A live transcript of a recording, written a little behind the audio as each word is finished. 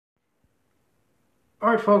All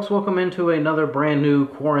right, folks, welcome into another brand new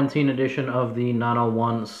quarantine edition of the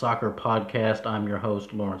 901 Soccer Podcast. I'm your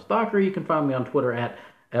host, Lawrence Docker. You can find me on Twitter at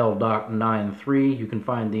LDoc93. You can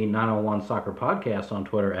find the 901 Soccer Podcast on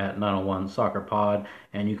Twitter at 901 Soccer Pod.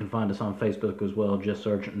 And you can find us on Facebook as well. Just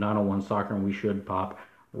search 901 Soccer and we should pop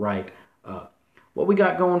right up. What we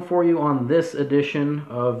got going for you on this edition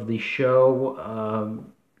of the show,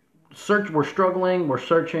 we're struggling, we're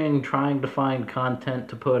searching, trying to find content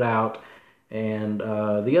to put out. And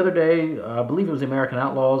the other day, I believe it was the American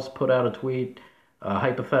Outlaws, put out a tweet,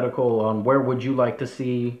 hypothetical on where would you like to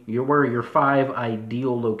see, where are your 5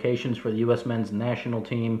 ideal locations for the U.S. men's national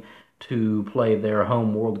team to play their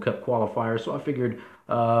home World Cup qualifiers. So I figured,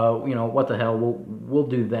 what the hell, we'll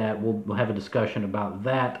do that. We'll have a discussion about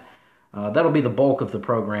that. That'll be the bulk of the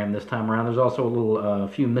program this time around. There's also a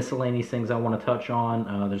few miscellaneous things I want to touch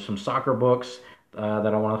on. There's some soccer books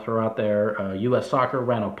that I want to throw out there. U.S. Soccer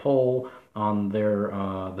ran a poll on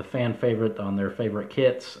the fan favorite on their favorite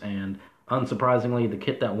kits, and unsurprisingly, the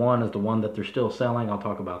kit that won is the one that they're still selling. I'll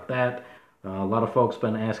talk about that. A lot of folks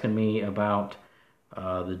been asking me about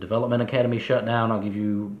the Development Academy shutdown. I'll give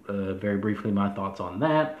you very briefly my thoughts on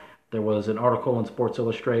that. There was an article in Sports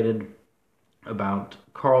Illustrated about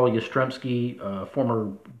Carl Yastrzemski, former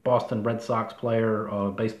Boston Red Sox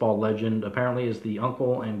player, baseball legend, apparently is the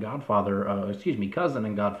uncle and cousin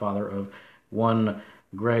and godfather of one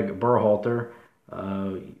Greg Berhalter.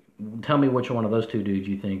 Tell me which one of those two dudes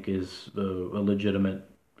you think is a legitimate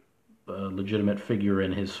figure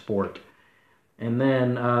in his sport. And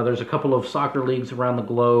then there's a couple of soccer leagues around the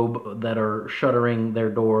globe that are shuttering their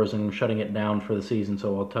doors and shutting it down for the season,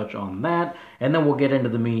 so I'll touch on that. And then we'll get into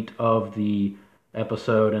the meat of the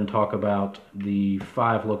episode and talk about the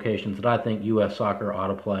 5 locations that I think U.S. Soccer ought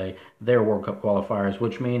to play their World Cup qualifiers,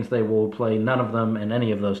 which means they will play none of them in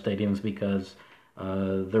any of those stadiums because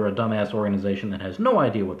they're a dumbass organization that has no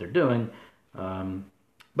idea what they're doing.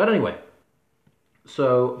 But anyway,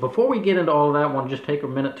 so before we get into all of that, I want to just take a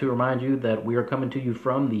minute to remind you that we are coming to you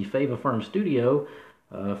from the Fava Firm studio.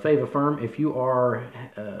 Fava Firm, if you are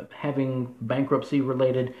having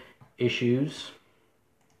bankruptcy-related issues,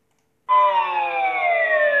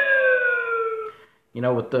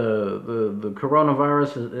 with the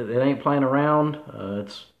coronavirus, it ain't playing around.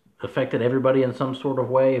 It's affected everybody in some sort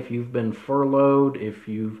of way. If you've been furloughed, if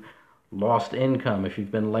you've lost income, if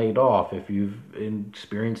you've been laid off, if you've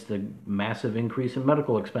experienced a massive increase in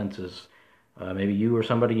medical expenses, maybe you or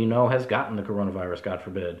somebody you know has gotten the coronavirus, God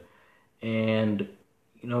forbid. And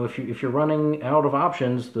if you're running out of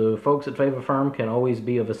options, the folks at Fava Firm can always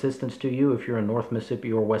be of assistance to you. If you're in North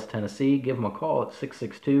Mississippi or West Tennessee, give them a call at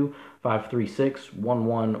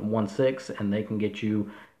 662-536-1116, and they can get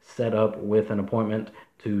you set up with an appointment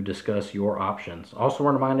to discuss your options. Also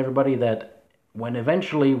want to remind everybody that when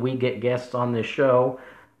eventually we get guests on this show,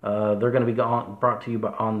 they're going to be brought to you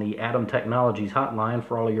on the Adam Technologies hotline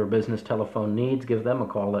for all of your business telephone needs. Give them a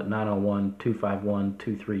call at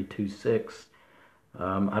 901-251-2326.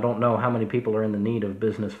 I don't know how many people are in the need of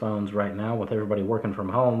business phones right now with everybody working from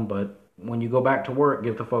home, but when you go back to work,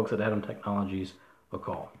 give the folks at Adam Technologies a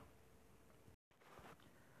call.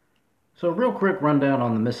 So real quick rundown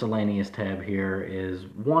on the miscellaneous tab here is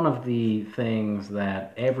one of the things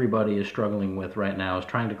that everybody is struggling with right now is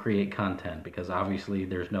trying to create content, because obviously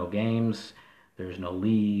there's no games, there's no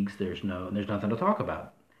leagues, there's nothing to talk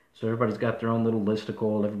about. So everybody's got their own little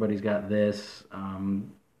listicle, everybody's got this.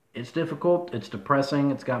 It's difficult, it's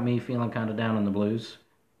depressing, it's got me feeling kind of down in the blues,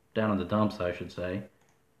 down in the dumps I should say.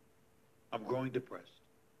 I'm growing depressed.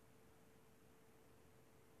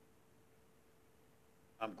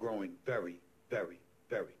 I'm growing very, very,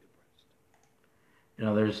 very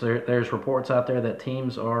depressed. There's reports out there that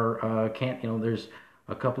teams are there's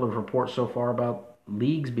a couple of reports so far about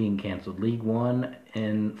leagues being canceled. League One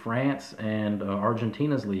in France and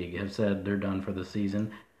Argentina's league have said they're done for the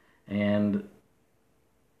season. And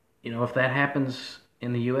if that happens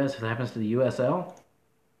in the U.S., if it happens to the USL,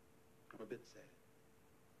 I'm a bit sad.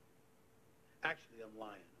 Actually, I'm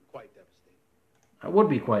lying. I'm quite devastated. I would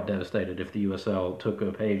be quite devastated if the USL took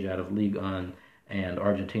a page out of Ligue 1 and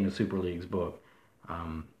Argentina Super League's book.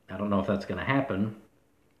 I don't know if that's going to happen.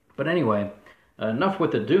 But anyway, enough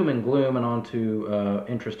with the doom and gloom and on to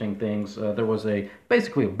interesting things. There was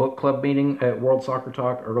basically a book club meeting at World Soccer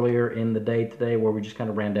Talk earlier in the day today where we just kind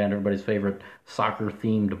of ran down everybody's favorite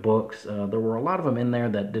soccer-themed books. There were a lot of them in there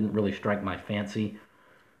that didn't really strike my fancy.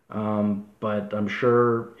 But I'm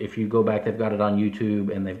sure if you go back, they've got it on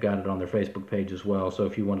YouTube and they've got it on their Facebook page as well. So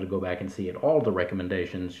if you wanted to go back and see all the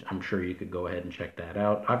recommendations, I'm sure you could go ahead and check that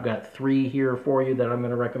out. I've got 3 here for you that I'm going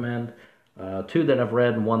to recommend. Two that I've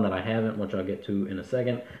read and one that I haven't, which I'll get to in a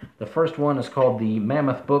second. The first one is called The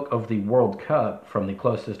Mammoth Book of the World Cup, From the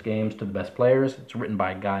Closest Games to the Best Players. It's written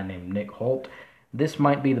by a guy named Nick Holt. This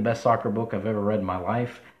might be the best soccer book I've ever read in my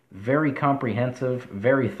life. Very comprehensive,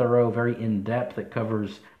 very thorough, very in-depth. It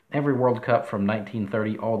covers every World Cup from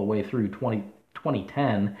 1930 all the way through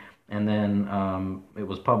 2010. And then it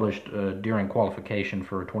was published during qualification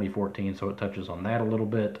for 2014, so it touches on that a little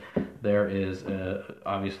bit. There is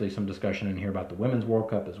obviously some discussion in here about the Women's World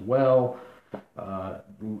Cup as well.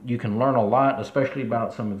 You can learn a lot, especially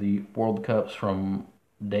about some of the World Cups from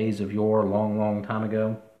days of yore, long, long time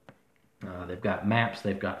ago. They've got maps,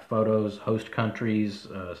 they've got photos, host countries,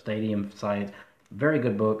 stadium sites. Very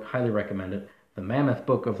good book, highly recommend it. The Mammoth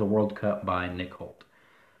Book of the World Cup by Nick Holt.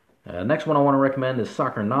 Next one I want to recommend is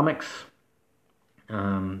Soccernomics.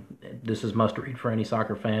 This is must-read for any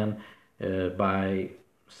soccer fan by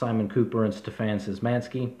Simon Cooper and Stefan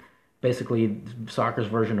Szymanski. Basically, soccer's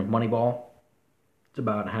version of Moneyball. It's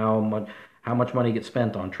about how much money gets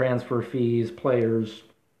spent on transfer fees, players,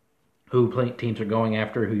 who teams are going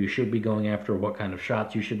after, who you should be going after, what kind of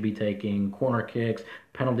shots you should be taking, corner kicks,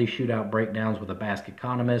 penalty shootout breakdowns with a Basque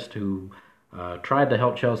economist who tried to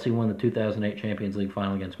help Chelsea win the 2008 Champions League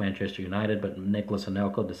final against Manchester United, but Nicolas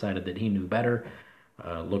Anelka decided that he knew better.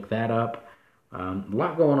 Look that up. A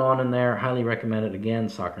lot going on in there. Highly recommend it again,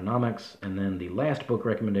 Soccernomics. And then the last book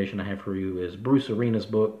recommendation I have for you is Bruce Arena's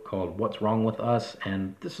book called What's Wrong With Us.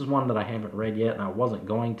 And this is one that I haven't read yet, and I wasn't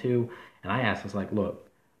going to. And I asked, I was like, look,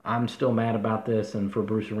 I'm still mad about this, and for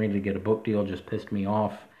Bruce Arena to get a book deal just pissed me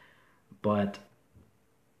off. But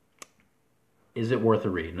is it worth a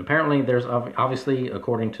read? And apparently there's, obviously,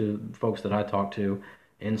 according to folks that I talk to,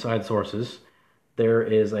 inside sources, there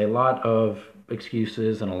is a lot of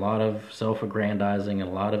excuses and a lot of self-aggrandizing and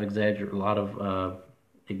a lot of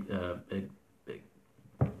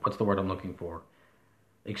what's the word I'm looking for?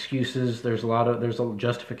 Excuses. There's a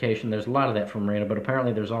justification. There's a lot of that from Arena, but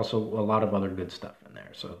apparently there's also a lot of other good stuff in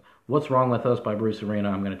there. So What's Wrong With Us by Bruce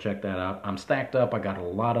Arena, I'm going to check that out. I'm stacked up. I got a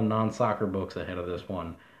lot of non-soccer books ahead of this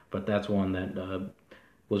one, but that's one that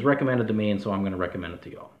was recommended to me, and so I'm going to recommend it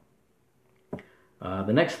to y'all.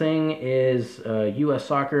 The next thing is U.S.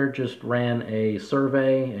 Soccer just ran a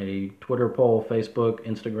survey, a Twitter poll, Facebook,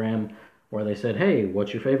 Instagram, where they said, hey,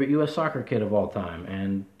 what's your favorite U.S. soccer kit of all time?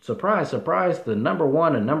 And surprise, surprise, the number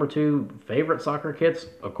one and number two favorite soccer kits,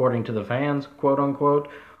 according to the fans, quote unquote,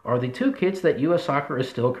 are the two kits that U.S. Soccer is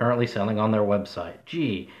still currently selling on their website.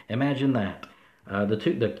 Gee, imagine that.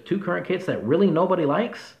 The two current kits that really nobody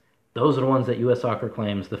likes, those are the ones that U.S. Soccer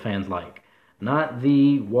claims the fans like. Not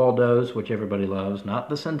the Waldos, which everybody loves, not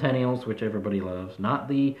the Centennials, which everybody loves, not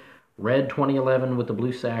the red 2011 with the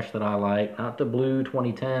blue sash that I like, not the blue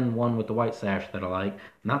 2010 one with the white sash that I like,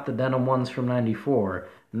 not the denim ones from 94.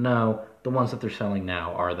 No, the ones that they're selling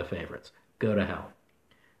now are the favorites. Go to hell.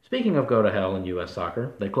 Speaking of go to hell in U.S.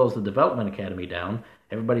 Soccer, they closed the Development Academy down.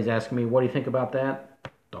 Everybody's asking me, what do you think about that?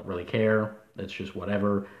 Don't really care. That's just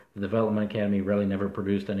whatever. The Development Academy really never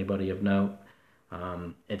produced anybody of note.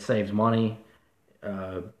 It saves money.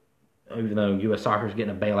 Even though U.S. Soccer is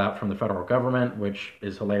getting a bailout from the federal government, which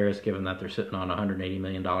is hilarious given that they're sitting on $180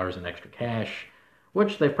 million in extra cash,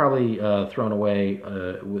 which they've probably thrown away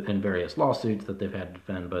in various lawsuits that they've had to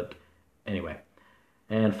defend, but anyway.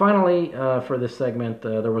 And finally, for this segment,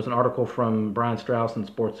 there was an article from Brian Strauss in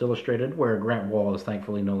Sports Illustrated, where Grant Wahl is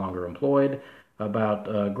thankfully no longer employed,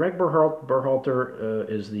 about Greg Berhalter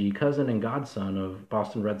is the cousin and godson of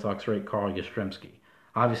Boston Red Sox great Carl Yastrzemski.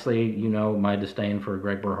 Obviously, you know my disdain for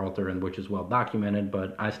Greg Berhalter, and which is well documented,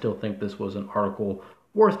 but I still think this was an article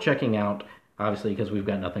worth checking out, obviously, because we've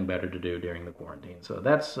got nothing better to do during the quarantine. So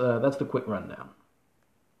that's the quick rundown.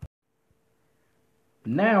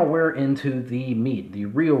 Now we're into the meat. The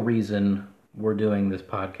real reason we're doing this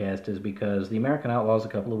podcast is because the American Outlaws a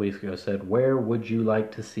couple of weeks ago said, where would you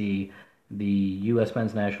like to see the U.S.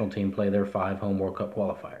 men's national team play their 5 home World Cup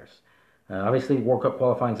qualifiers? Obviously, World Cup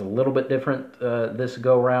qualifying is a little bit different this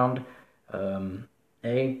go-round. No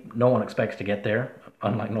one expects to get there.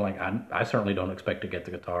 I certainly don't expect to get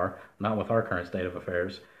to Qatar, not with our current state of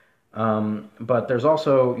affairs. But there's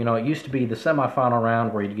also, it used to be the semifinal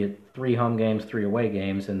round where you'd get 3 home games, 3 away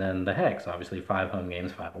games, and then the hex, obviously 5 home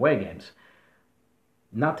games, 5 away games.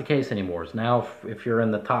 Not the case anymore. Now, if you're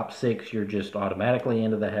in the top 6, you're just automatically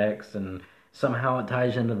into the hex, and somehow it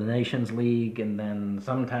ties into the Nations League, and then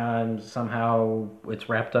somehow it's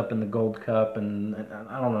wrapped up in the Gold Cup, and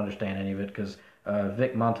I don't understand any of it, because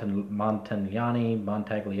Vic Montaglioni,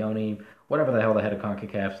 whatever the hell the head of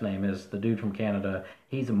CONCACAF's name is, the dude from Canada,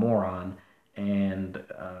 he's a moron, and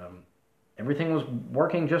everything was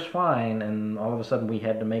working just fine, and all of a sudden we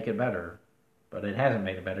had to make it better. But it hasn't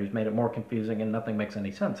made it better. He's made it more confusing, and nothing makes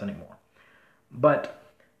any sense anymore. But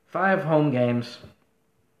 5 home games,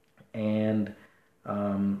 and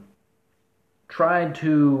tried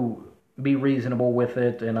to be reasonable with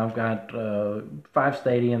it, and I've got 5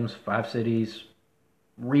 stadiums, 5 cities,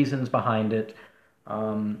 reasons behind it.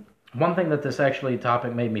 One thing that this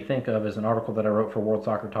topic made me think of is an article that I wrote for World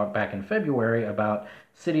Soccer Talk back in February about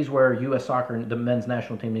cities where U.S. soccer, the men's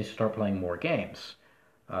national team, needs to start playing more games.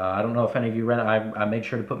 I don't know if any of you read it. I made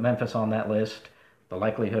sure to put Memphis on that list. The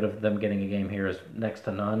likelihood of them getting a game here is next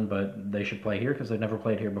to none, but they should play here because they've never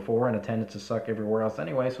played here before, and attendances suck everywhere else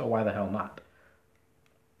anyway, so why the hell not?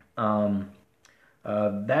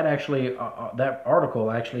 That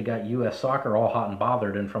article actually got U.S. Soccer all hot and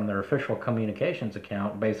bothered, and from their official communications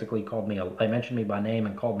account, basically they mentioned me by name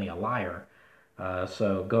and called me a liar.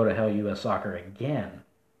 So go to hell, U.S. Soccer again.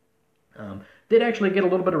 Did actually get a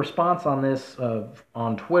little bit of response on this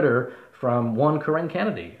on Twitter from one Corinne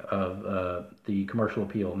Kennedy of the Commercial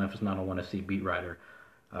Appeal, Memphis 901 FC beat writer.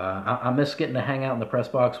 I miss getting to hang out in the press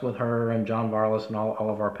box with her and John Varlas and all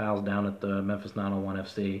of our pals down at the Memphis 901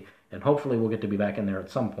 FC, and hopefully we'll get to be back in there at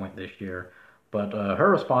some point this year. But her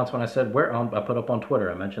response when I said, I put up on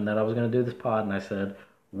Twitter, I mentioned that I was going to do this pod, and I said,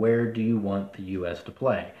 where do you want the U.S. to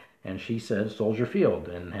play? And she said Soldier Field,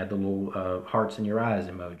 and had the little hearts in your eyes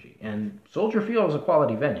emoji. And Soldier Field is a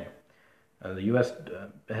quality venue. The U.S.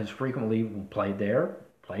 Has frequently played there,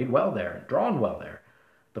 played well there, drawn well there.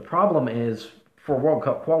 The problem is, for World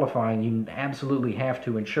Cup qualifying, you absolutely have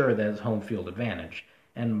to ensure that it's home field advantage.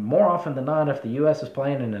 And more often than not, if the U.S. is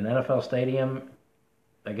playing in an NFL stadium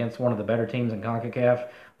against one of the better teams in CONCACAF,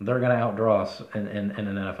 they're going to outdraw us in an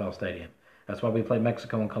NFL stadium. That's why we play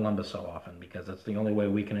Mexico and Columbus so often, because it's the only way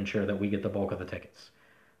we can ensure that we get the bulk of the tickets.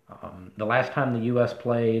 The last time the U.S.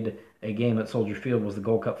 played a game at Soldier Field was the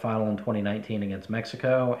Gold Cup final in 2019 against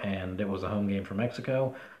Mexico, and it was a home game for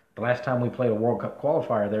Mexico. The last time we played a World Cup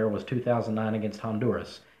qualifier there was 2009 against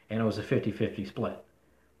Honduras, and it was a 50-50 split.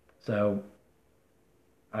 So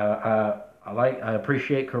I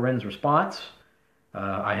appreciate Corinne's response.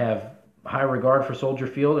 I have high regard for Soldier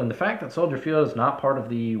Field, and the fact that Soldier Field is not part of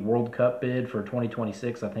the World Cup bid for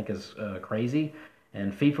 2026 I think is crazy.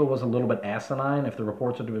 And FIFA was a little bit asinine. If the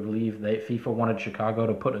reports are to be believed, FIFA wanted Chicago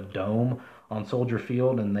to put a dome on Soldier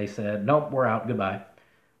Field, and they said, nope, we're out, goodbye.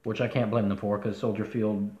 Which I can't blame them for, because Soldier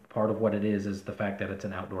Field, part of what it is the fact that it's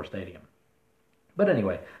an outdoor stadium. But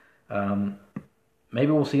anyway,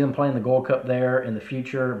 maybe we'll see them playing the Gold Cup there in the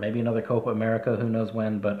future, maybe another Copa America, who knows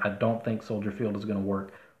when, but I don't think Soldier Field is going to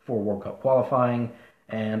work for World Cup qualifying.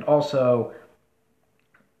 And also,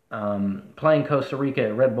 playing Costa Rica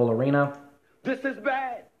at Red Bull Arena. This is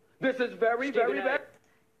bad. This is very, very bad.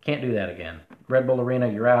 Can't do that again. Red Bull Arena,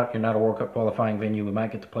 you're out. You're not a World Cup qualifying venue. We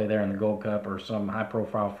might get to play there in the Gold Cup or some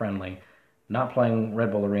high-profile friendly. Not playing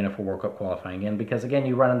Red Bull Arena for World Cup qualifying again, because, again,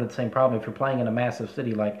 you run into the same problem. If you're playing in a massive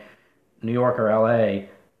city like New York or L.A.,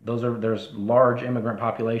 there's large immigrant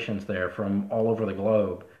populations there from all over the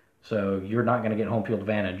globe. So you're not going to get home field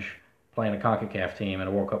advantage playing a CONCACAF team in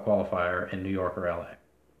a World Cup qualifier in New York or L.A.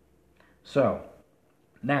 So,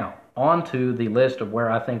 now, on to the list of where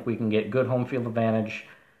I think we can get good home field advantage,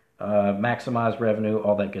 maximize revenue,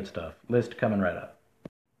 all that good stuff. List coming right up.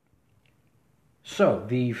 So,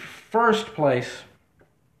 the first place,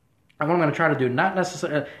 what I'm going to try to do, not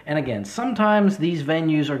necessarily, and again, sometimes these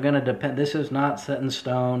venues are going to depend, this is not set in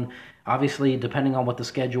stone. Obviously, depending on what the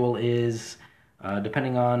schedule is,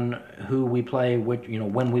 depending on who we play,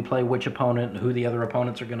 when we play which opponent, who the other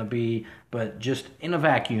opponents are going to be. But just in a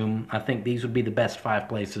vacuum, I think these would be the best 5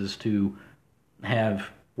 places to have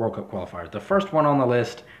World Cup qualifiers. The first one on the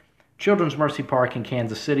list, Children's Mercy Park in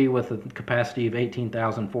Kansas City with a capacity of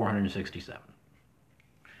 18,467.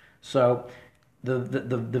 So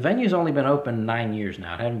the venue's only been open 9 years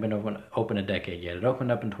now. It hasn't been open a decade yet. It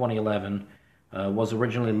opened up in 2011. Was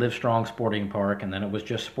originally Livestrong Sporting Park, and then it was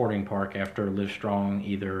just Sporting Park after Livestrong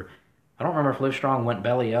I don't remember if Livestrong went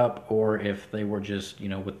belly up or if they were just,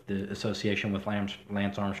 with the association with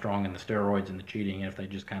Lance Armstrong and the steroids and the cheating, if they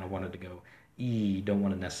just kind of wanted to go, don't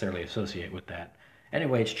want to necessarily associate with that.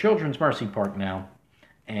 Anyway, it's Children's Mercy Park now,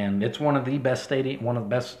 and it's one of the best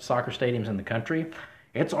soccer stadiums in the country.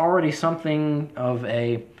 It's already something of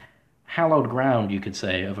a hallowed ground, you could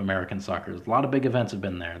say, of American soccer. A lot of big events have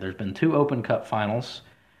been there. There's been 2 Open Cup finals.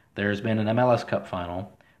 There's been an MLS Cup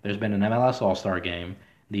final. There's been an MLS All-Star game.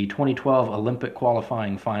 The 2012 Olympic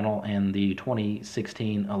qualifying final and the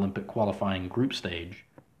 2016 Olympic qualifying group stage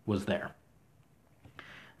was there.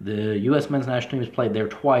 The U.S. men's national team has played there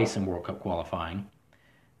twice in World Cup qualifying.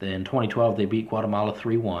 Then in 2012, they beat Guatemala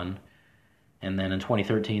 3-1. And then in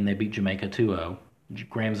 2013, they beat Jamaica 2-0.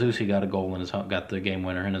 Graham Zusi got a goal in got the game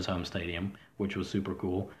winner in his home stadium, which was super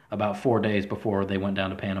cool. About 4 days before they went down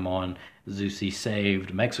to Panama, and Zusi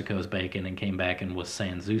saved Mexico's bacon and came back and was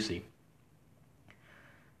San Zusi.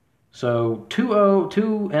 So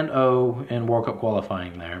 2-0 in World Cup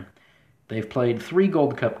qualifying there. They've played 3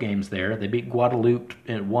 Gold Cup games there. They beat Guadeloupe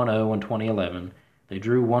at 1-0 in 2011. They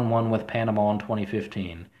drew 1-1 with Panama in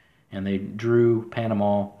 2015. And they beat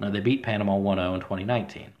Panama 1-0 in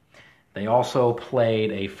 2019. They also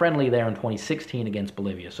played a friendly there in 2016 against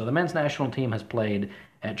Bolivia. So the men's national team has played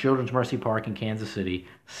at Children's Mercy Park in Kansas City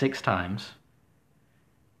 6 times.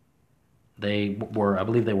 I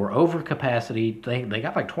believe they were over capacity. They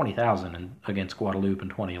got like 20,000 against Guadeloupe in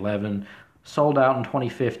 2011. Sold out in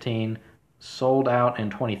 2015. Sold out in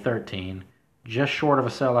 2013. Just short of a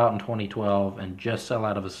sellout in 2012, and just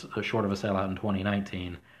short of a sellout in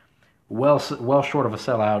 2019. Well short of a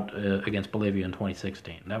sellout against Bolivia in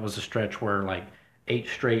 2016. That was a stretch where like 8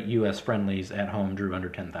 straight U.S. friendlies at home drew under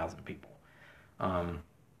 10,000 people.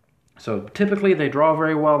 So typically they draw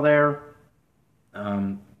very well there.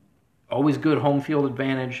 Always good home field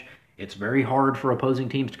advantage. It's very hard for opposing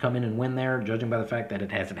teams to come in and win there, judging by the fact that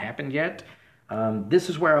it hasn't happened yet. This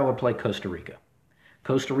is where I would play Costa Rica.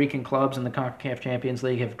 Costa Rican clubs in the CONCACAF Champions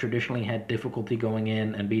League have traditionally had difficulty going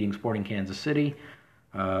in and beating Sporting Kansas City.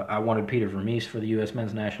 I wanted Peter Vermees for the U.S.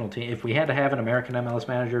 men's national team. If we had to have an American MLS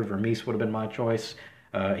manager, Vermees would have been my choice.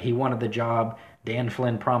 He wanted the job. Dan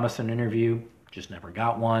Flynn promised an interview, just never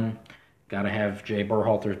got one. Got to have Jay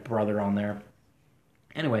Berhalter's brother on there.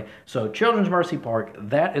 Anyway, so Children's Mercy Park,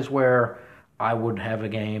 that is where I would have a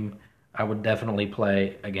game. I would definitely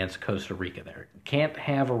play against Costa Rica there. Can't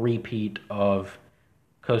have a repeat of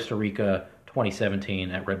Costa Rica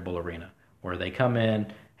 2017 at Red Bull Arena, where they come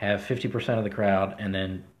in, have 50% of the crowd, and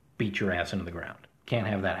then beat your ass into the ground. Can't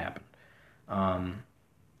have that happen.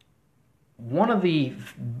 One of the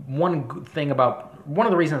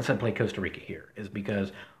reasons I play Costa Rica here is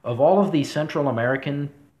because of all of the Central American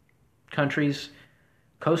countries,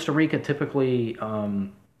 Costa Rica typically,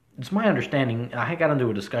 it's my understanding, I got into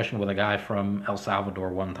a discussion with a guy from El Salvador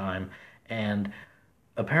one time, and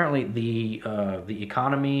apparently the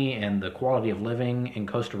economy and the quality of living in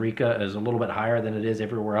Costa Rica is a little bit higher than it is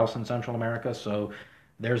everywhere else in Central America, so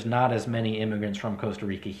there's not as many immigrants from Costa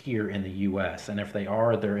Rica here in the U.S., and if they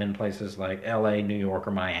are, they're in places like L.A., New York,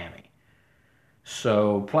 or Miami.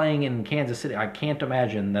 So playing in Kansas City, I can't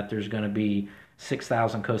imagine that there's going to be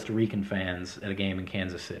 6,000 Costa Rican fans at a game in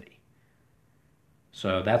Kansas City.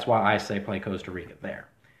 So that's why I say play Costa Rica there.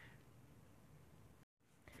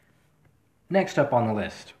 Next up on the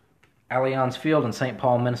list, Allianz Field in St.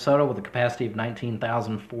 Paul, Minnesota, with a capacity of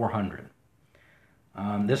 19,400.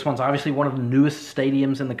 This one's obviously one of the newest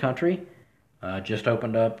stadiums in the country. Just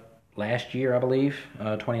opened up last year, I believe,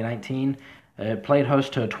 2019. It played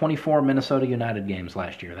host to 24 Minnesota United games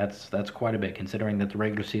last year. That's quite a bit, considering that the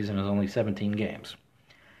regular season is only 17 games.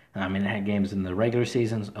 I mean, it had games in the regular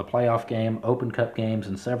seasons, a playoff game, Open Cup games,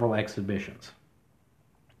 and several exhibitions.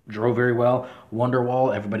 Drove very well.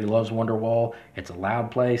 Wonderwall, everybody loves Wonderwall. It's a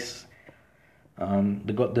loud place.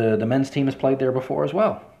 The men's team has played there before as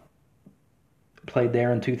well. Played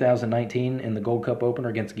there in 2019 in the Gold Cup opener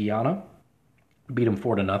against Guyana. Beat them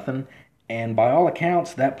 4-0. And by all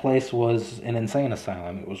accounts, that place was an insane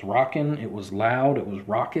asylum. It was rocking, it was loud, it was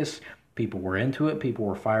raucous. People were into it, people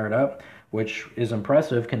were fired up, which is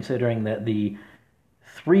impressive considering that the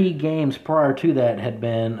 3 games prior to that had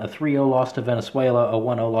been a 3-0 loss to Venezuela, a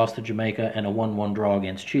 1-0 loss to Jamaica, and a 1-1 draw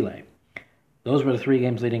against Chile. Those were the 3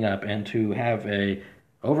 games leading up, and to have a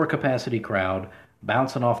overcapacity crowd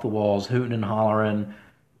bouncing off the walls, hooting and hollering,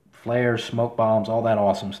 flares, smoke bombs, all that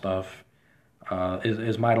awesome stuff,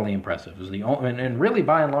 is mightily impressive. It was and really,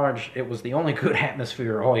 by and large, it was the only good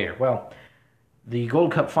atmosphere all year. Well, the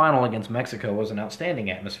Gold Cup final against Mexico was an outstanding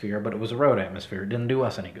atmosphere, but it was a road atmosphere. It didn't do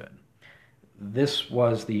us any good. This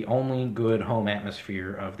was the only good home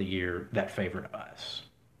atmosphere of the year that favored us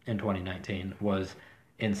in 2019, was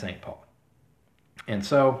in St. Paul. And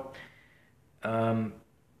so,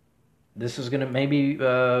 this is going to maybe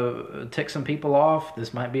tick some people off.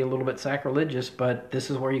 This might be a little bit sacrilegious, but this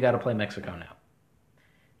is where you got to play Mexico now.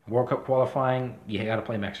 World Cup qualifying, you got to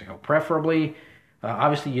play Mexico. Preferably,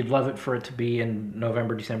 obviously you'd love it for it to be in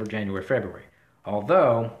November, December, January, February.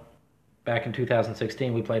 Although, back in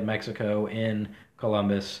 2016, we played Mexico in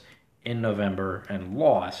Columbus in November and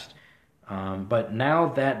lost. But now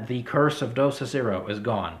that the curse of 2-0 is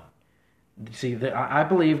gone, see,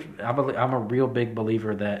 I'm a real big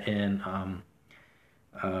believer that in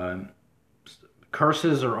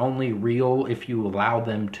curses are only real if you allow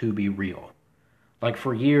them to be real. Like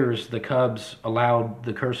for years, the Cubs allowed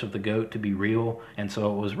the curse of the GOAT to be real, and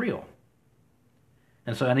so it was real.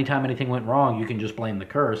 And so anytime anything went wrong, you can just blame the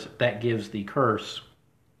curse. That gives the curse,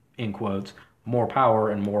 in quotes, more power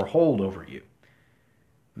and more hold over you.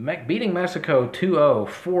 Beating Mexico 2-0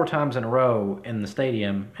 4 times in a row in the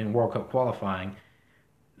stadium in World Cup qualifying,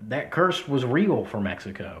 that curse was real for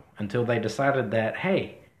Mexico until they decided that,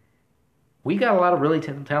 hey, we got a lot of really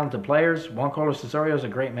talented players. Juan Carlos Osorio is a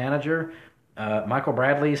great manager. Michael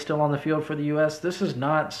Bradley is still on the field for the U.S. This is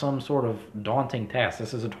not some sort of daunting task.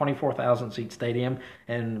 This is a 24,000-seat stadium.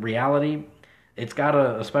 In reality, it's got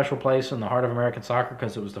a special place in the heart of American soccer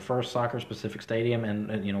because it was the first soccer-specific stadium,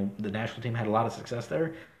 and you know the national team had a lot of success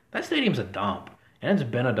there. That stadium's a dump, and it's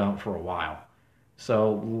been a dump for a while.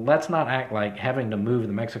 So let's not act like having to move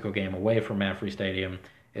the Mexico game away from MAPFRE Stadium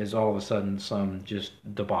is all of a sudden some just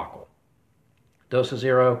debacle.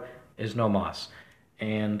 2-0 is no mas.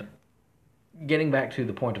 And getting back to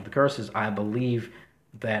the point of the curses, I believe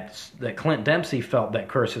that Clint Dempsey felt that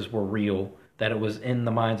curses were real, that it was in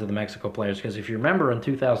the minds of the Mexico players. Because if you remember in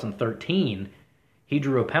 2013, he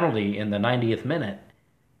drew a penalty in the 90th minute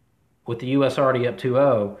with the U.S. already up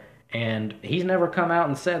 2-0, and he's never come out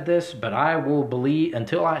and said this, but I will believe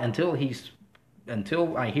until I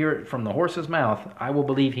hear it from the horse's mouth, I will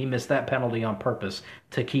believe he missed that penalty on purpose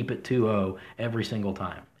to keep it 2-0 every single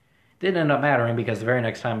time. Didn't end up mattering because the very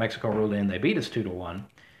next time Mexico rolled in, they beat us 2-1.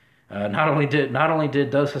 Not only did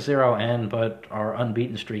 2-0 end, but our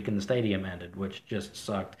unbeaten streak in the stadium ended, which just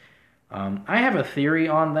sucked. I have a theory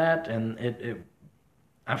on that, and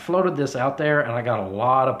I floated this out there, and I got a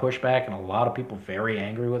lot of pushback and a lot of people very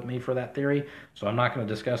angry with me for that theory. So I'm not going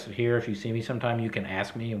to discuss it here. If you see me sometime, you can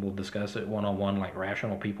ask me, and we'll discuss it one-on-one like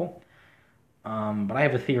rational people. But I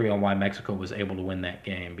have a theory on why Mexico was able to win that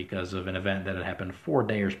game because of an event that had happened 4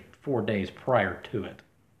 days prior to it.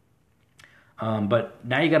 But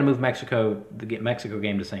now you got to move the Mexico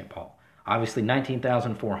game to St. Paul. Obviously,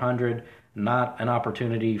 19,400, not an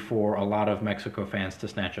opportunity for a lot of Mexico fans to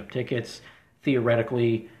snatch up tickets.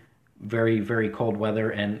 Theoretically, very, very cold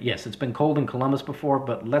weather. And yes, it's been cold in Columbus before,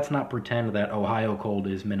 but let's not pretend that Ohio cold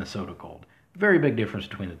is Minnesota cold. Very big difference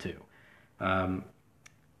between the two.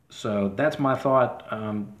 So that's my thought.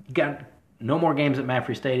 Got no more games at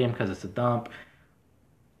MAPFRE Stadium because it's a dump.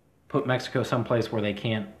 Put Mexico someplace where they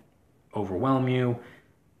can't overwhelm you.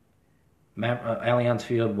 Allianz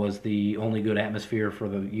Field was the only good atmosphere for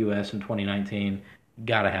the U.S. in 2019.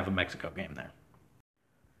 Got to have a Mexico game there.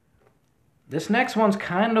 This next one's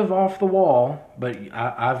kind of off the wall, but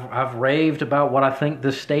I've raved about what I think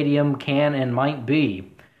this stadium can and might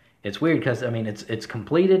be. It's weird because, I mean, it's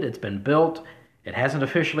completed, it's been built, it hasn't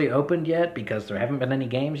officially opened yet because there haven't been any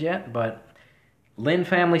games yet, but Lynn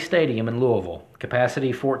Family Stadium in Louisville,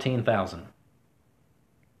 capacity 14,000.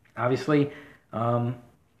 Obviously, I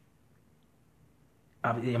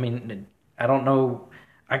mean, I don't know,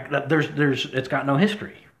 it's got no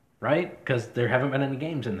history, right? Because there haven't been any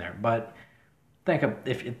games in there, but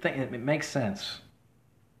it makes sense.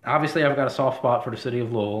 Obviously, I've got a soft spot for the city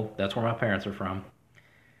of Louisville. That's where my parents are from.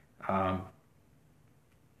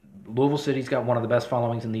 Louisville City's got one of the best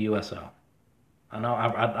followings in the USL. I know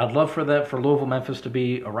I'd love for Louisville Memphis to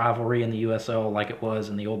be a rivalry in the USL like it was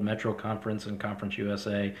in the old Metro Conference and Conference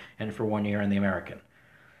USA, and for 1 year in the American.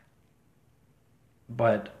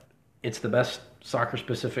 But it's the best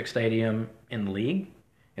soccer-specific stadium in the league.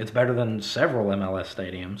 It's better than several MLS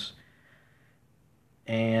stadiums.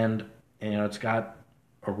 And it's got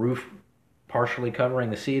a roof partially covering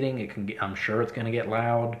the seating. I'm sure it's going to get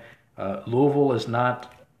loud. Louisville is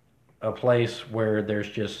not a place where there's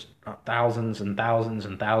just thousands and thousands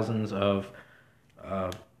and thousands of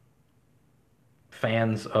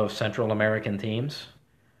fans of Central American teams.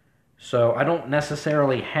 So I don't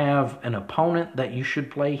necessarily have an opponent that you should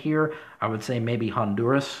play here. I would say maybe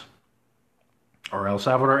Honduras or El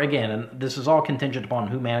Salvador. Again, and this is all contingent upon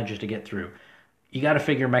who manages to get through. You got to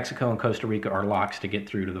figure Mexico and Costa Rica are locks to get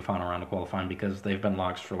through to the final round of qualifying because they've been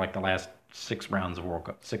locks for like the last 6 rounds of World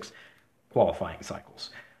Cup, 6 qualifying cycles.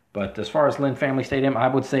 But as far as Lynn Family Stadium, I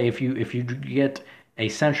would say if you get a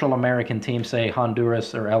Central American team, say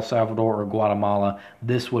Honduras or El Salvador or Guatemala,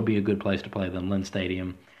 this would be a good place to play them, Lynn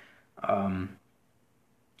Stadium.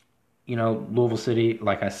 Louisville City,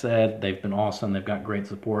 like I said, they've been awesome. They've got great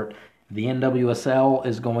support. The NWSL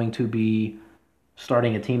is going to be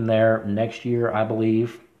starting a team there next year, I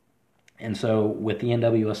believe. And so with the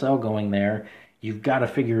NWSL going there, you've got to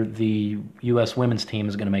figure the U.S. women's team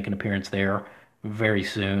is going to make an appearance there very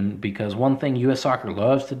soon, because one thing U.S. Soccer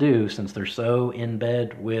loves to do, since they're so in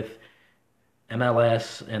bed with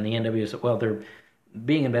MLS and the NWSL, well,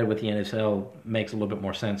 being in bed with the NSL makes a little bit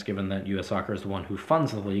more sense given that U.S. Soccer is the one who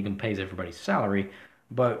funds the league and pays everybody's salary.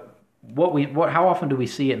 But how often do we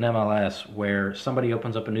see it in MLS where somebody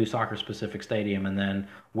opens up a new soccer-specific stadium and then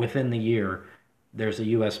within the year there's a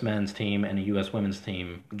U.S. men's team and a U.S. women's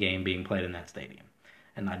team game being played in that stadium?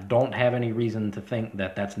 And I don't have any reason to think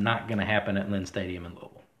that that's not going to happen at Lynn Stadium in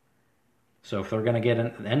Louisville. So if they're going to get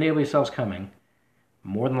the NWSL's coming,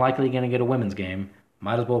 more than likely going to get a women's game,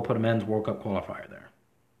 might as well put a men's World Cup qualifier there,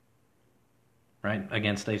 right,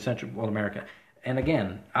 against a Central America. And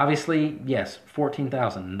again, obviously, yes,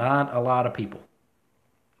 14,000, not a lot of people.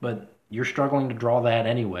 But you're struggling to draw that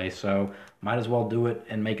anyway, so might as well do it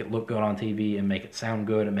and make it look good on TV and make it sound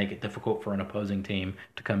good and make it difficult for an opposing team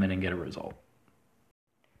to come in and get a result.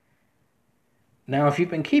 Now, if you've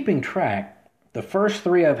been keeping track, the first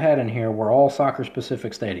three I've had in here were all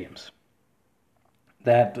soccer-specific stadiums.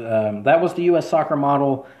 That was the U.S. soccer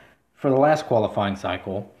model for the last qualifying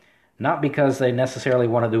cycle, not because they necessarily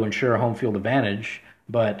wanted to ensure a home field advantage,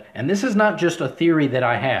 and this is not just a theory that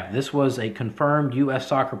I have. This was a confirmed U.S.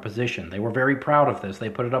 soccer position. They were very proud of this. They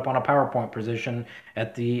put it up on a PowerPoint position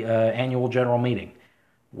at the annual general meeting,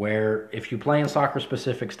 where if you play in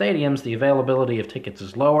soccer-specific stadiums, the availability of tickets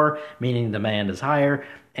is lower, meaning demand is higher,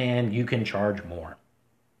 and you can charge more.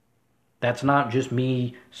 That's not just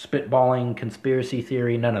me spitballing conspiracy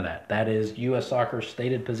theory, none of that. That is U.S. Soccer's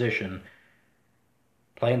stated position.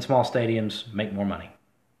 Play in small stadiums, make more money.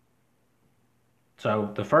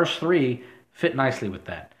 So the first three fit nicely with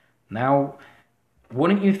that. Now,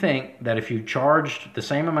 wouldn't you think that if you charged the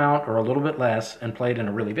same amount or a little bit less and played in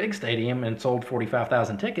a really big stadium and sold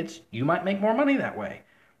 45,000 tickets, you might make more money that way?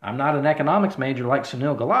 I'm not an economics major like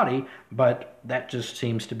Sunil Gulati, but that just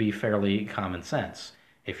seems to be fairly common sense.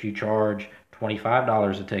 If you charge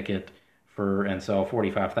 $25 a ticket and sell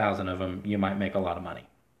 45,000 of them, you might make a lot of money.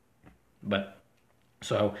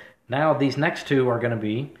 So now these next two are going to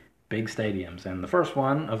be big stadiums. And the first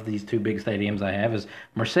one of these two big stadiums I have is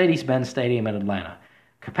Mercedes-Benz Stadium in Atlanta.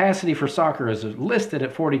 Capacity for soccer is listed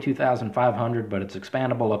at 42,500, but it's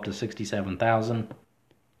expandable up to 67,000.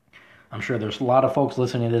 I'm sure there's a lot of folks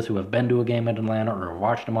listening to this who have been to a game in Atlanta or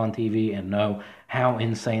watched them on TV and know how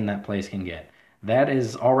insane that place can get.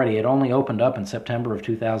 It only opened up in September of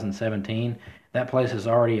 2017. That place is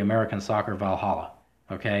already American soccer Valhalla,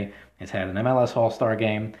 okay? It's had an MLS All-Star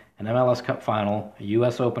game, an MLS Cup Final, a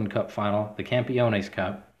U.S. Open Cup Final, the Campeones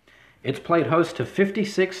Cup. It's played host to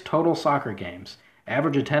 56 total soccer games.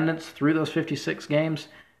 Average attendance through those 56 games,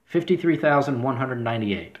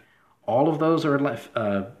 53,198. All of those are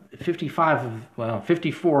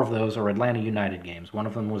 54 of those are Atlanta United games. One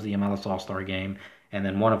of them was the MLS All-Star game, and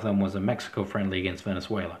then one of them was a Mexico friendly against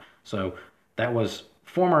Venezuela. So that was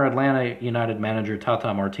former Atlanta United manager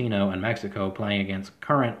Tata Martino in Mexico playing against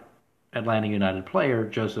current Atlanta United player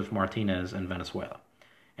Joseph Martinez in Venezuela.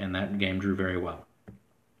 And that game drew very well.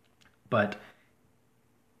 But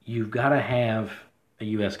you've got to have a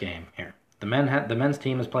U.S. game here. The men's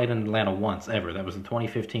team has played in Atlanta once ever. That was the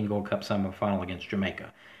 2015 Gold Cup semifinal against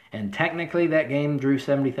Jamaica. And technically that game drew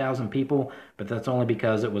 70,000 people, but that's only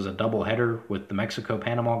because it was a doubleheader with the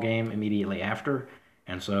Mexico-Panama game immediately after.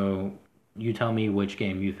 And so you tell me which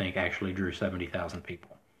game you think actually drew 70,000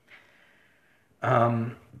 people.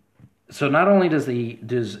 So not only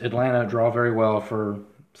does Atlanta draw very well for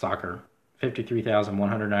soccer,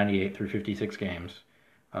 53,198 through 56 games,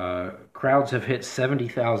 crowds have hit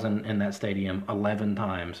 70,000 in that stadium 11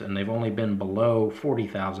 times, and they've only been below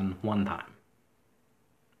 40,000 one time.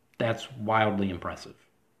 That's wildly impressive.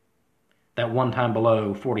 That one time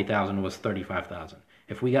below 40,000 was 35,000.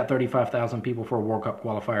 If we got 35,000 people for a World Cup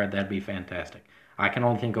qualifier, that'd be fantastic. I can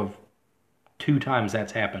only think of 2 times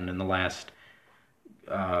that's happened in the last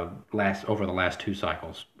 2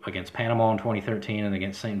 cycles, against Panama in 2013 and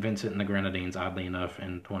against St. Vincent and the Grenadines, oddly enough,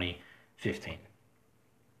 in 2015.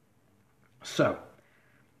 So,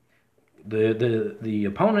 the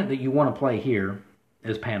opponent that you want to play here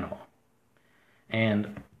is Panama.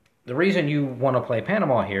 And the reason you want to play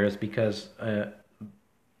Panama here is because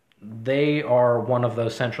they are one of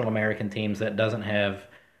those Central American teams that doesn't have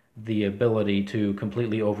the ability to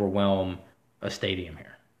completely overwhelm a stadium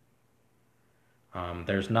here.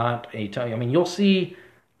 There's not you'll see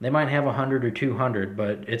they might have 100 or 200,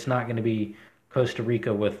 but it's not going to be Costa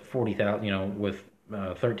Rica with 40,000, with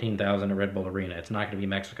 13,000 at Red Bull Arena. It's not going to be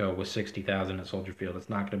Mexico with 60,000 at Soldier Field. It's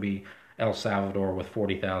not going to be El Salvador with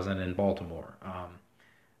 40,000 in Baltimore.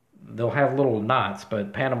 They'll have little knots,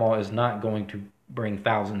 but Panama is not going to bring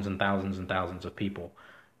thousands and thousands and thousands of people.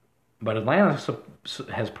 But Atlanta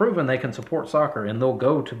has proven they can support soccer, and they'll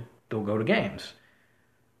go to games.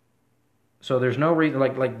 So there's no reason,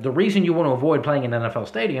 like the reason you want to avoid playing in an NFL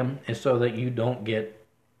stadium is so that you don't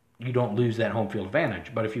lose that home field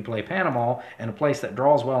advantage. But if you play Panama in a place that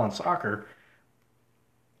draws well in soccer,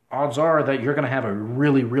 odds are that you're going to have a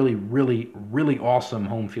really, really, really, really awesome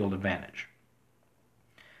home field advantage.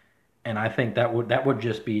 And I think that would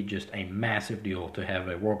just be just a massive deal to have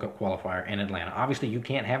a World Cup qualifier in Atlanta. Obviously, you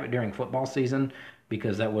can't have it during football season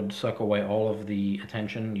because that would suck away all of the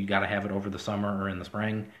attention. You got to have it over the summer or in the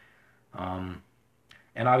spring.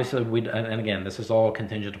 And obviously, and again, this is all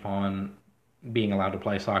contingent upon being allowed to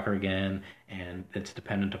play soccer again, and it's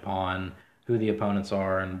dependent upon who the opponents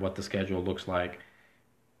are and what the schedule looks like.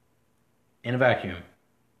 In a vacuum,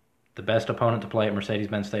 the best opponent to play at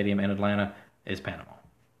Mercedes-Benz Stadium in Atlanta is Panama.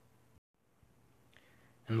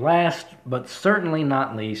 And last, but certainly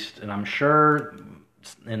not least, and I'm sure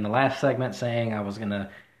in the last segment saying I was going to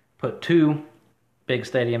put two big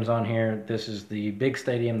stadiums on here. This is the big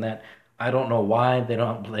stadium that I don't know why they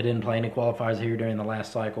didn't play any qualifiers here during the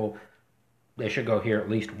last cycle. They should go here at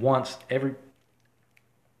least once every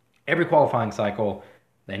qualifying cycle.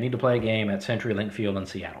 They need to play a game at CenturyLink Field in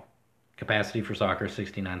Seattle. Capacity for soccer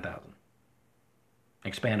 69,000.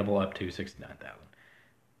 Expandable up to 69,000.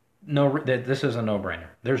 No, this is a no-brainer.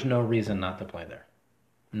 There's no reason not to play there.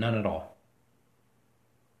 None at all.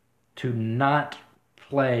 To not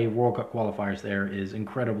play World Cup qualifiers there is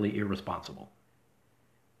incredibly irresponsible.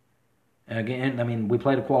 Again, I mean, we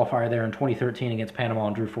played a qualifier there in 2013 against Panama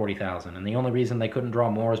and drew 40,000. And the only reason they couldn't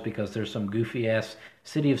draw more is because there's some goofy-ass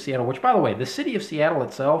city of Seattle, which, by the way, the city of Seattle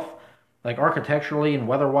itself, like architecturally and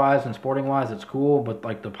weather-wise and sporting-wise, it's cool, but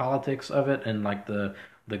like the politics of it and like the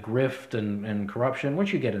grift and corruption,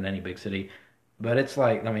 which you get in any big city, but it's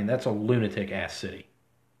like, I mean, that's a lunatic-ass city.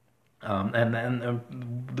 And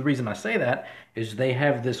the reason I say that is they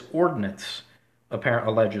have this ordinance,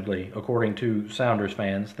 allegedly, according to Sounders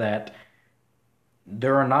fans, that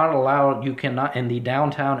there are not allowed, you cannot, in the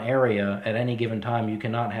downtown area at any given time, you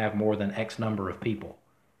cannot have more than X number of people.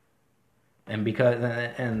 And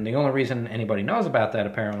the only reason anybody knows about that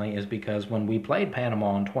apparently is because when we played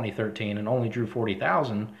Panama in 2013 and only drew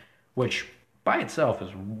 40,000, which by itself is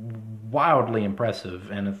wildly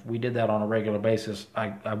impressive, and if we did that on a regular basis,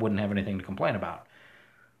 I wouldn't have anything to complain about.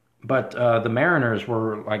 But the Mariners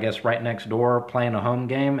were, I guess, right next door playing a home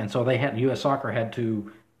game, and so U.S. Soccer had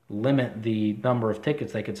to limit the number of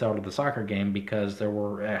tickets they could sell to the soccer game because there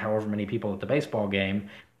were however many people at the baseball game,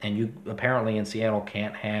 and you apparently in Seattle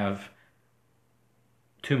can't have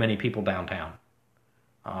too many people downtown.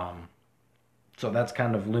 So that's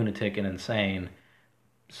kind of lunatic and insane.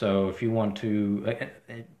 So if you want to,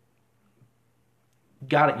 you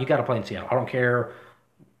got to play in Seattle. I don't care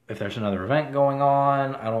if there's another event going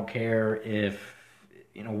on. I don't care if,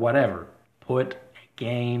 whatever. Put a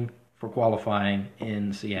game for qualifying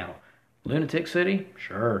in Seattle. Lunatic City?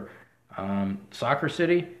 Sure. Soccer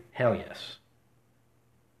City? Hell yes.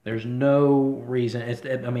 There's no reason.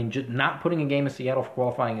 Just not putting a game in Seattle for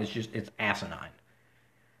qualifying it's asinine.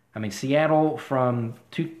 I mean, Seattle from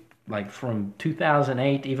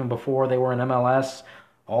 2008, even before they were in MLS,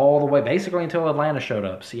 all the way basically until Atlanta showed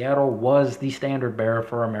up, Seattle was the standard bearer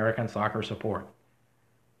for American soccer support.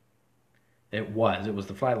 It was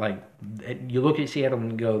the flag. You look at Seattle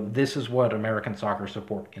and go, this is what American soccer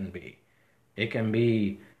support can be. It can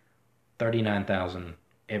be 39,000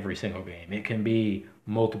 every single game. It can be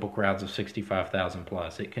multiple crowds of 65,000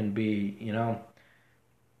 plus. It can be, I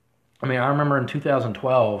remember in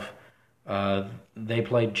 2012, they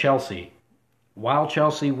played Chelsea. While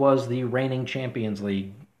Chelsea was the reigning Champions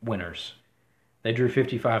League winners, they drew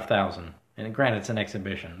 55,000. And granted, it's an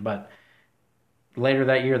exhibition, but later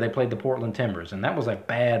that year they played the Portland Timbers, and that was a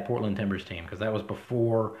bad Portland Timbers team because that was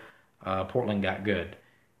before Portland got good.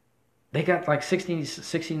 They got like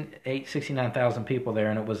 69,000 people there,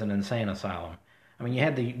 and it was an insane asylum. I mean, you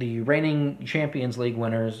had the reigning Champions League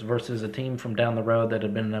winners versus a team from down the road that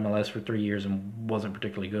had been in MLS for 3 years and wasn't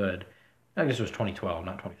particularly good. I guess it was 2012,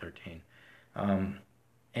 not 2013.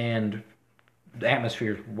 And the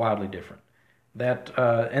atmosphere is wildly different.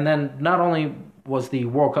 And then not only was the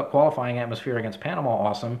World Cup qualifying atmosphere against Panama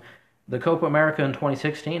awesome, the Copa America in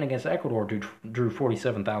 2016 against Ecuador drew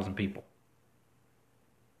 47,000 people.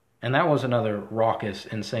 And that was another raucous,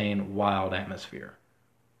 insane, wild atmosphere.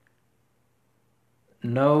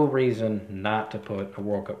 No reason not to put a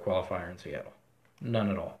World Cup qualifier in Seattle. None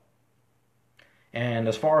at all. And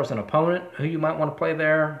as far as an opponent who you might want to play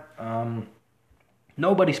there,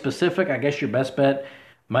 nobody specific. I guess your best bet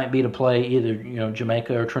might be to play either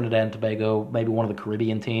Jamaica or Trinidad and Tobago, maybe one of the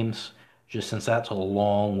Caribbean teams, just since that's a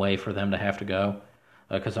long way for them to have to go.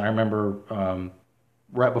 Because I remember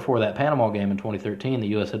right before that Panama game in 2013, the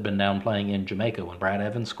U.S. had been down playing in Jamaica when Brad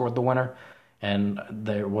Evans scored the winner, and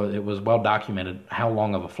it was well documented how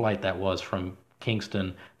long of a flight that was from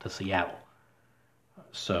Kingston to Seattle.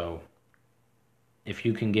 So if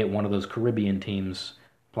you can get one of those Caribbean teams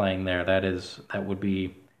playing there, that would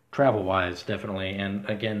be travel-wise definitely. And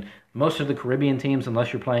again, most of the Caribbean teams,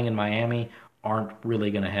 unless you're playing in Miami, aren't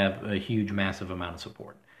really going to have a huge, massive amount of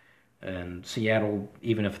support. And Seattle,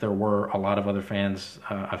 even if there were a lot of other fans,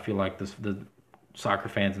 I feel like the soccer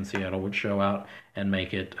fans in Seattle would show out and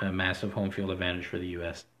make it a massive home field advantage for the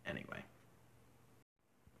U.S. anyway.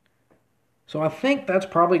 So I think that's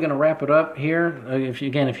probably going to wrap it up here. If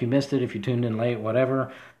you missed it, if you tuned in late,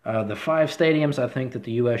 whatever. The 5 stadiums I think that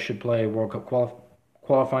the U.S. should play World Cup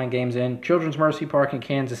qualifying games in: Children's Mercy Park in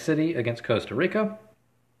Kansas City against Costa Rica,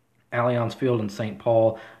 Allianz Field in St.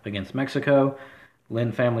 Paul against Mexico,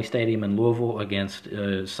 Lynn Family Stadium in Louisville against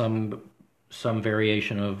some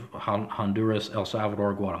variation of Honduras, El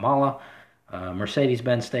Salvador, Guatemala,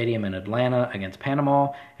 Mercedes-Benz Stadium in Atlanta against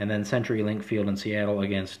Panama, and then CenturyLink Field in Seattle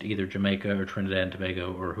against either Jamaica or Trinidad and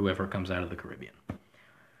Tobago or whoever comes out of the Caribbean.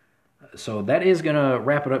 So that is going to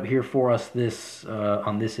wrap it up here for us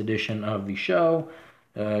on this edition of the show.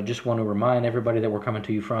 Just want to remind everybody that we're coming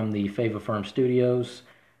to you from the Fava Firm Studios.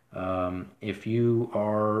 If you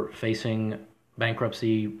are facing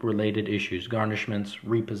bankruptcy-related issues, garnishments,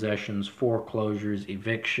 repossessions, foreclosures,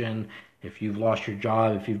 eviction, if you've lost your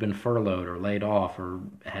job, if you've been furloughed or laid off or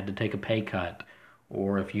had to take a pay cut,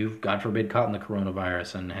 or if you've, God forbid, caught in the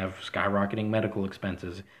coronavirus and have skyrocketing medical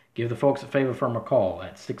expenses, give the folks at Fava Firm a call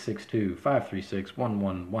at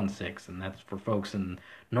 662-536-1116, and that's for folks in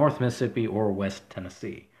North Mississippi or West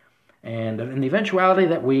Tennessee. And in the eventuality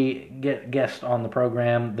that we get guests on the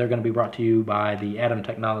program, they're going to be brought to you by the Adam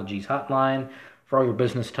Technologies hotline. For all your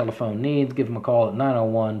business telephone needs, give them a call at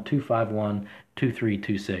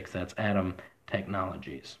 901-251-2326. That's Adam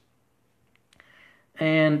Technologies.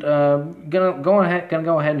 And gonna go ahead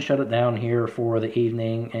and shut it down here for the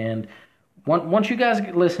evening. And once you guys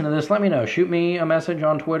listen to this, let me know. Shoot me a message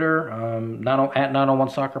on Twitter, at 901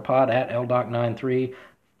 Soccer Pod, at LDoc93,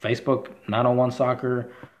 Facebook 901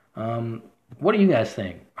 Soccer. What do you guys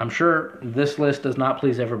think? I'm sure this list does not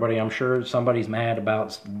please everybody. I'm sure somebody's mad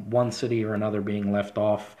about one city or another being left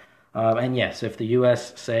off. And yes, if the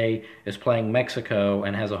U.S., say, is playing Mexico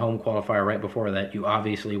and has a home qualifier right before that, you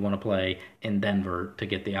obviously want to play in Denver to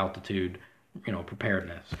get the altitude,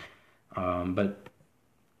 preparedness. But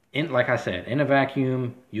like I said, in a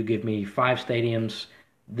vacuum, you give me 5 stadiums.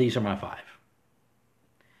 These are my 5.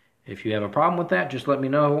 If you have a problem with that, just let me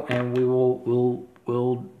know, and we'll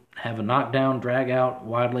have a knockdown, drag out,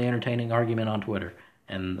 wildly entertaining argument on Twitter,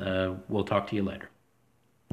 and we'll talk to you later.